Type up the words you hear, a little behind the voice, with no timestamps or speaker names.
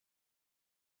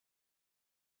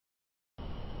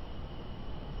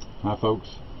Hi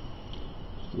folks,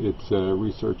 it's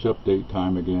research update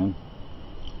time again,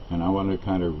 and I want to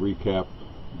kind of recap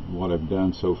what I've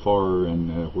done so far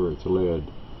and where it's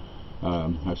led.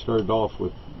 I started off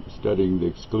with studying the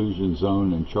exclusion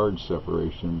zone and charge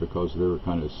separation because they were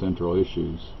kind of central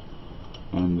issues,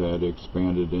 and that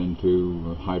expanded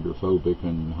into hydrophobic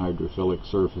and hydrophilic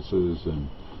surfaces and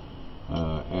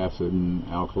acid and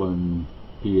alkaline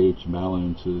pH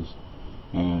balances,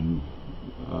 and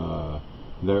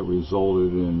that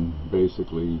resulted in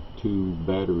basically two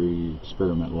battery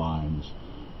experiment lines.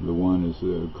 The one is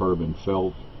the carbon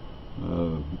felt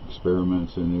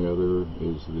experiments, and the other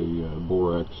is the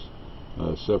borax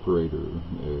separator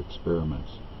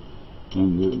experiments.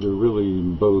 And they're really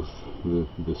both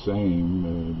the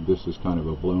same. This is kind of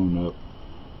a blown up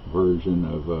version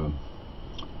of a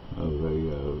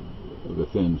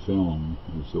thin film,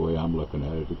 is the way I'm looking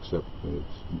at it, except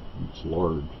it's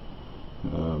large.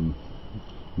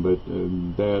 But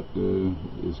that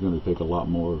is going to take a lot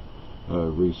more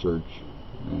research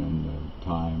and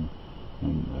time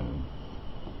and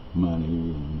money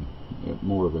and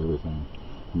more of everything.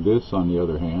 This, on the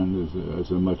other hand,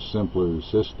 is a much simpler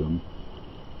system,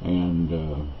 and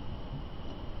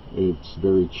it's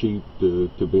very cheap to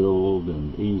build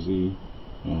and easy,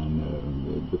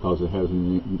 and because it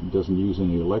doesn't use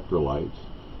any electrolytes,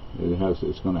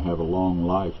 it's going to have a long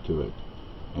life to it.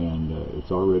 And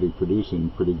it's already producing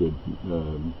pretty good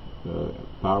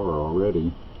power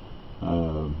already,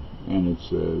 and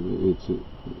it's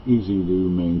easy to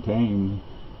maintain,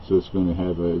 so it's going to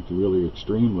have a really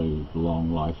extremely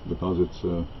long life because it's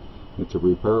a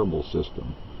repairable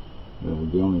system.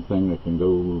 The only thing that can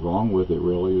go wrong with it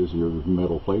really is your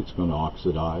metal plate's going to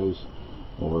oxidize,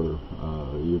 or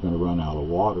you're going to run out of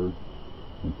water,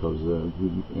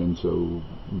 and so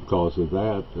because of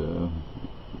that,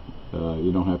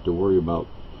 you don't have to worry about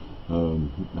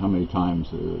how many times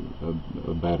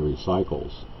a battery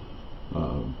cycles.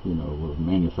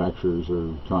 Manufacturers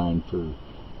are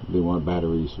they want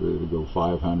batteries to go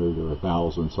 500 or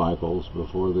 1,000 cycles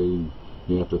before you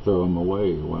have to throw them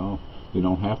away. Well, you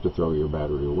don't have to throw your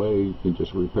battery away, you can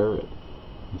just repair it.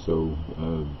 So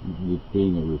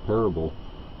being a repairable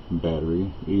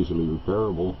battery, easily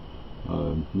repairable,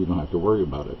 you don't have to worry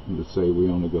about it. Let's say we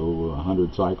only go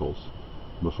 100 cycles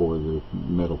before the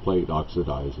metal plate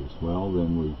oxidizes. Well,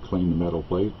 then we clean the metal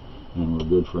plate and we're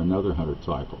good for another 100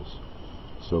 cycles.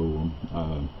 So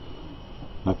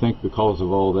I think because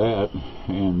of all that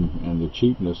and the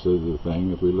cheapness of the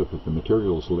thing, if we look at the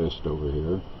materials list over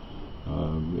here,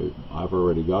 I've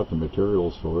already got the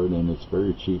materials for it, and it's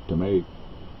very cheap to make.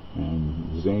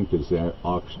 And zinc is the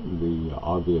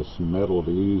obvious metal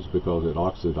to use because it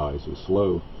oxidizes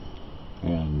slow,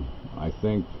 and I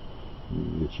think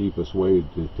the cheapest way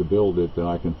to build it that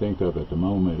I can think of at the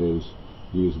moment is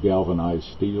use galvanized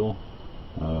steel.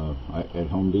 At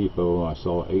Home Depot I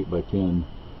saw 8x10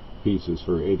 pieces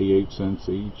for 88 cents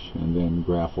each, and then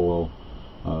Grafoil.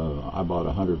 I bought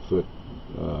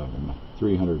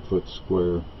 300 foot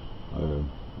square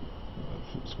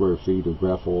feet of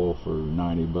Grafoil for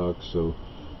 90 bucks, so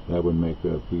that would make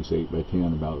a piece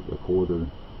 8x10 about a quarter,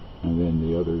 and then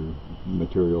the other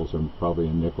materials are probably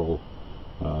a nickel.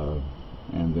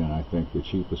 And then I think the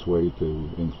cheapest way to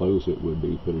enclose it would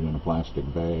be put it in a plastic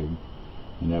bag,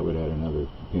 and that would add another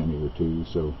penny or two.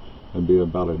 So it'd be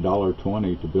about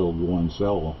 $1.20 to build one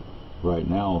cell right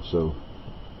now. So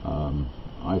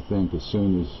I think as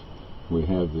soon as we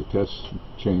have the test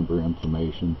chamber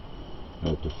information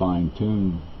to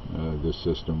fine-tune this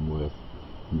system with,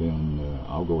 then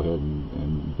I'll go ahead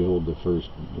and build the first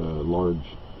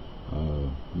large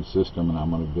system, and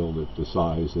I'm going to build it the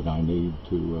size that I need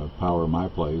to power my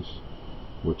place,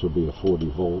 which will be a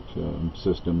 40-volt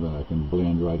system that I can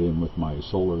blend right in with my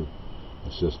solar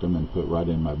system and put right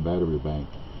in my battery bank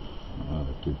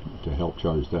to help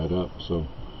charge that up. So,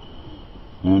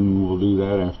 and we'll do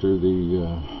that after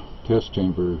the test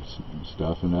chamber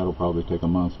stuff, and that'll probably take a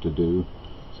month to do.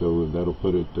 So that'll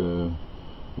put it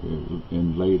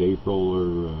in late April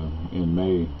or in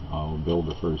May. I'll build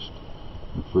the first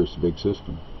big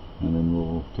system, and then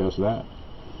we'll test that.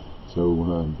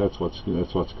 So that's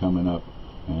what's coming up,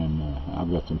 and I've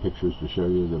got some pictures to show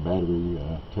you the battery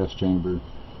test chamber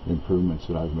improvements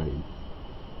that I've made.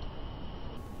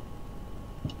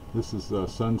 This is the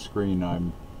sunscreen I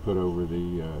put over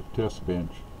the test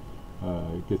bench.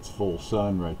 It gets full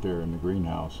sun right there in the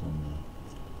greenhouse, and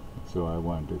so I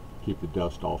wanted to keep the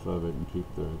dust off of it and keep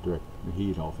the direct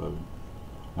heat off of it.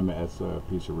 I mean, that's a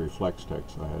piece of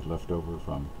Reflextex I had left over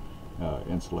from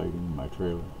insulating my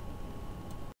trailer.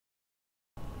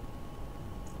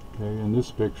 Okay, in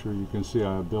this picture you can see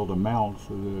I built a mount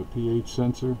for the pH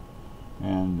sensor,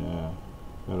 and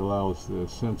that allows the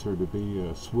sensor to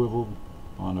be swiveled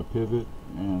on a pivot,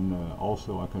 and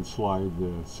also I can slide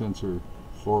the sensor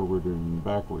forward and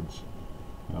backwards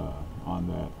on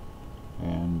that.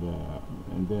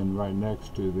 And then right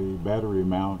next to the battery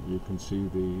mount, you can see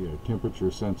the temperature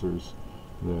sensors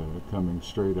coming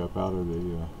straight up out of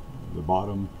the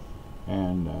bottom.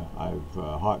 And I've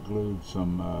hot glued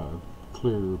some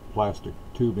clear plastic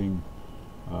tubing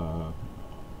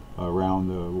around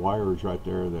the wires right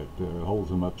there that holds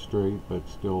them up straight, but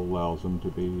still allows them to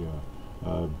be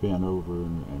bent over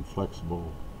and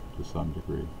flexible to some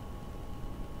degree.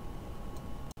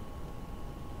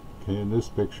 Okay, in this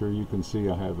picture you can see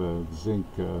I have a zinc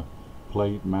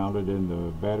plate mounted in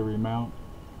the battery mount,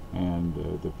 and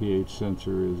the pH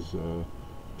sensor is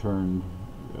turned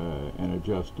and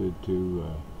adjusted to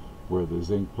where the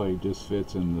zinc plate just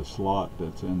fits in the slot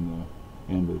that's in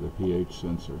the end of the pH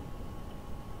sensor.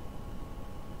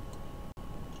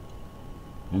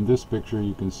 In this picture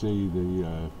you can see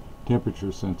the temperature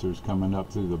sensors coming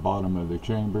up through the bottom of the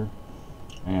chamber,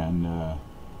 and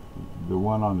the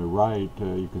one on the right,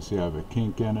 you can see I have a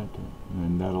kink in it,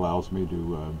 and that allows me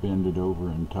to bend it over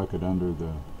and tuck it under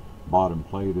the bottom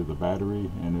plate of the battery,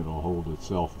 and it'll hold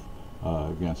itself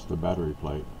against the battery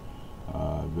plate.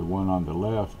 The one on the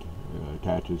left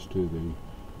attaches to the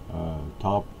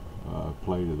top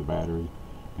plate of the battery,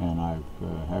 and I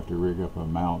have to rig up a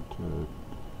mount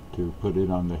to put it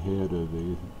on the head of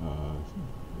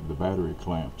the battery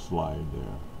clamp slide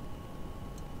there.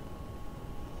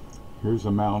 Here's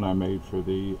a mount I made for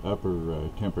the upper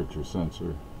temperature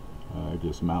sensor. I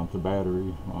just mount the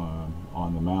battery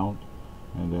on the mount,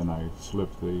 and then I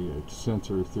slip the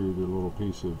sensor through the little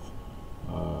piece of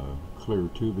clear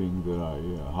tubing that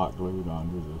I hot glued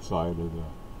onto the side of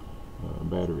the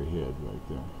battery head right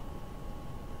there.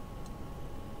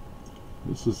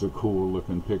 This is a cool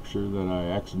looking picture that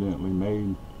I accidentally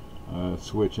made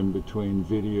switching between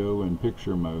video and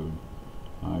picture mode.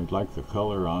 I like the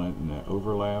color on it and the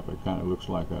overlap. It kind of looks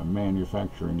like a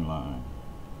manufacturing line.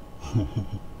 Okay,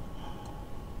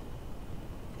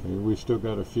 we still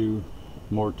got a few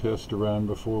more tests to run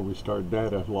before we start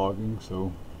data logging,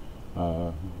 so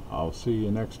I'll see you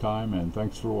next time, and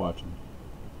thanks for watching.